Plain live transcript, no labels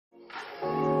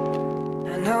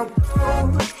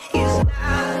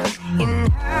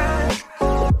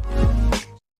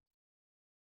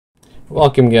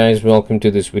Welcome guys, welcome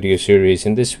to this video series.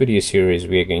 In this video series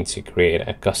we are going to create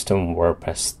a custom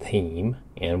WordPress theme,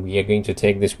 and we are going to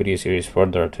take this video series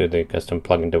further to the custom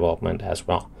plugin development as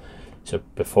well. So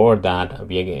before that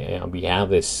we have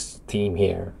this theme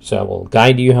here, so I will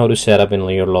guide you how to set up in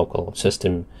your local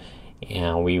system,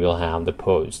 and we will have the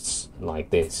posts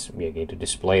like this. We are going to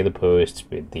display the posts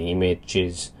with the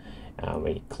images.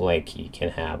 When you click, you can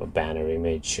have a banner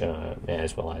image,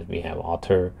 as well as we have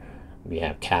author, we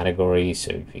have categories.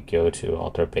 So if you go to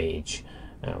author page,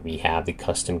 we have the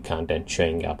custom content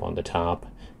showing up on the top,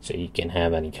 so you can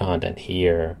have any content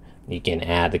here. You can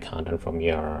add the content from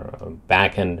your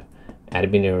backend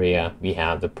admin area. We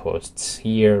have the posts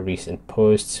here, recent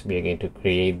posts. We are going to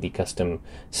create the custom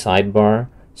sidebar,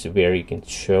 so where you can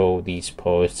show these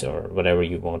posts or whatever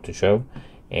you want to show.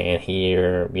 And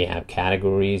here we have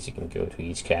categories. You can go to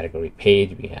each category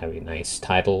page. We have a nice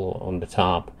title on the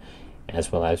top,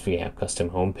 as well as we have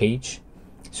custom homepage.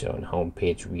 So on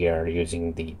homepage we are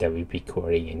using the WP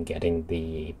query and getting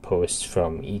the posts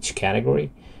from each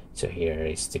category. So here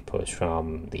is the post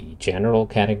from the general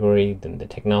category, then the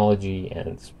technology,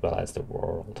 as well as the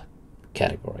world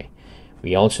category.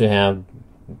 We are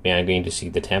going to see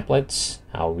the templates,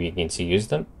 how we can use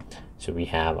them. So we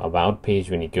have about page.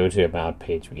 When you go to about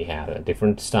page, we have a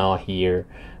different style here.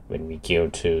 When we go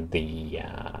to the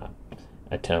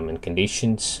term and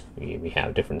conditions, we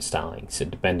have different styling. So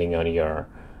depending on your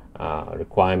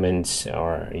requirements,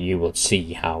 or you will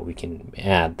see how we can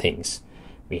add things.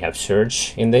 We have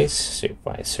search in this. So if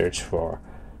I search for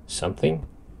something,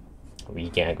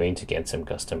 we are going to get some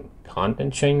custom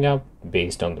content showing up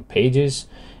based on the pages.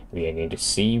 We are going to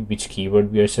see which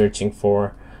keyword we are searching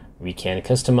for. We can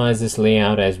customize this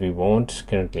layout as we want.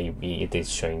 Currently it is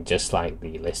showing just like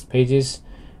the list pages.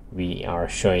 We are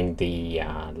showing the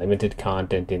limited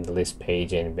content in the list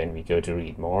page, and when we go to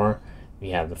read more,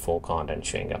 we have the full content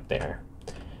showing up there.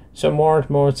 So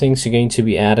more things are going to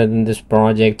be added in this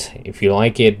project. If you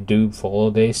like it, do follow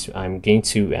this. I'm going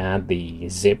to add the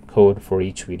zip code for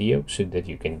each video so that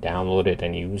you can download it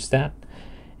and use that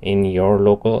in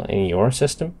your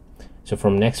system. So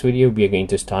from next video we are going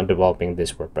to start developing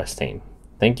this WordPress theme.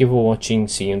 Thank you for watching.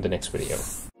 See you in the next video.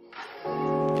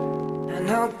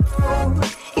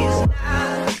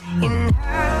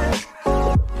 And